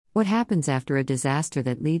What happens after a disaster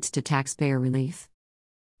that leads to taxpayer relief?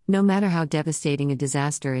 No matter how devastating a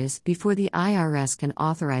disaster is, before the IRS can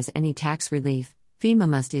authorize any tax relief, FEMA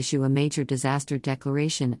must issue a major disaster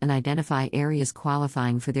declaration and identify areas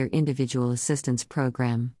qualifying for their individual assistance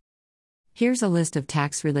program. Here's a list of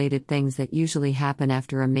tax-related things that usually happen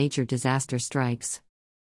after a major disaster strikes.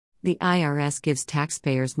 The IRS gives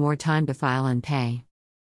taxpayers more time to file and pay.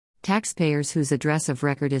 Taxpayers whose address of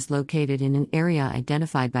record is located in an area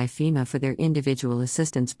identified by FEMA for their individual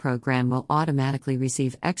assistance program will automatically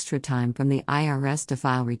receive extra time from the IRS to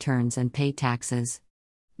file returns and pay taxes.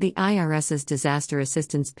 The IRS's disaster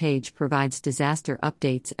assistance page provides disaster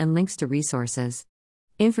updates and links to resources.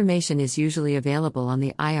 Information is usually available on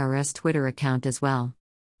the IRS Twitter account as well.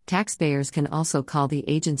 Taxpayers can also call the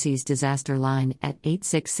agency's disaster line at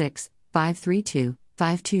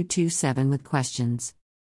 866-532-5227 with questions.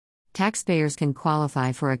 Taxpayers can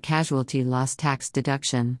qualify for a casualty loss tax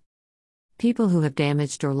deduction. People who have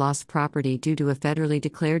damaged or lost property due to a federally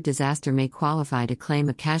declared disaster may qualify to claim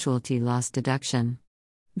a casualty loss deduction.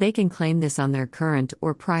 They can claim this on their current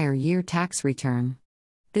or prior year tax return.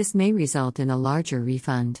 This may result in a larger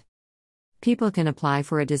refund. People can apply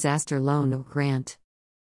for a disaster loan or grant.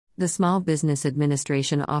 The Small Business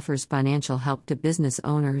Administration offers financial help to business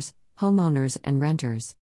owners, homeowners, and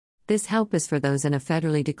renters. This help is for those in a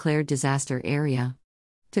federally declared disaster area.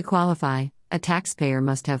 To qualify, a taxpayer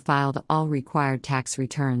must have filed all required tax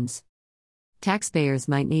returns. Taxpayers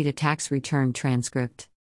might need a tax return transcript.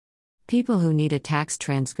 People who need a tax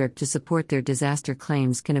transcript to support their disaster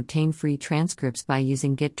claims can obtain free transcripts by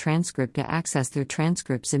using Get Transcript to access their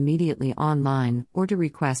transcripts immediately online or to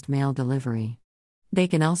request mail delivery. They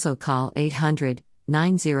can also call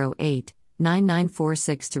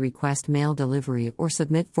 800-908-9946 to request mail delivery or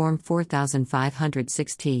submit Form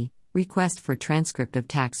 4506T, Request for Transcript of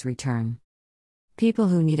Tax Return. People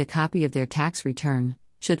who need a copy of their tax return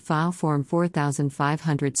should file Form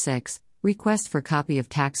 4506, Request for Copy of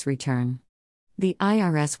Tax Return. The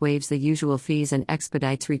IRS waives the usual fees and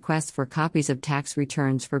expedites requests for copies of tax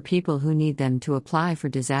returns for people who need them to apply for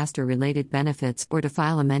disaster-related benefits or to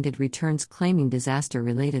file amended returns claiming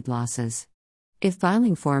disaster-related losses. If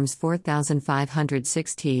filing Forms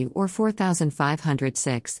 4506T or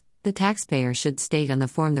 4506, the taxpayer should state on the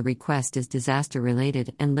form the request is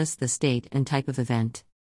disaster-related and list the state and type of event.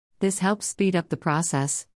 This helps speed up the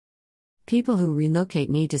process. People who relocate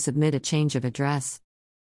need to submit a change of address.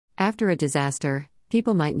 After a disaster,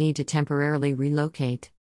 people might need to temporarily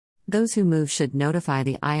relocate. Those who move should notify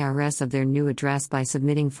the IRS of their new address by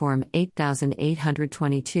submitting Form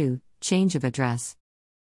 8822, Change of Address.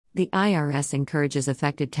 The IRS encourages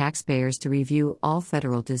affected taxpayers to review all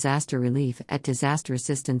federal disaster relief at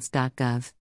disasterassistance.gov.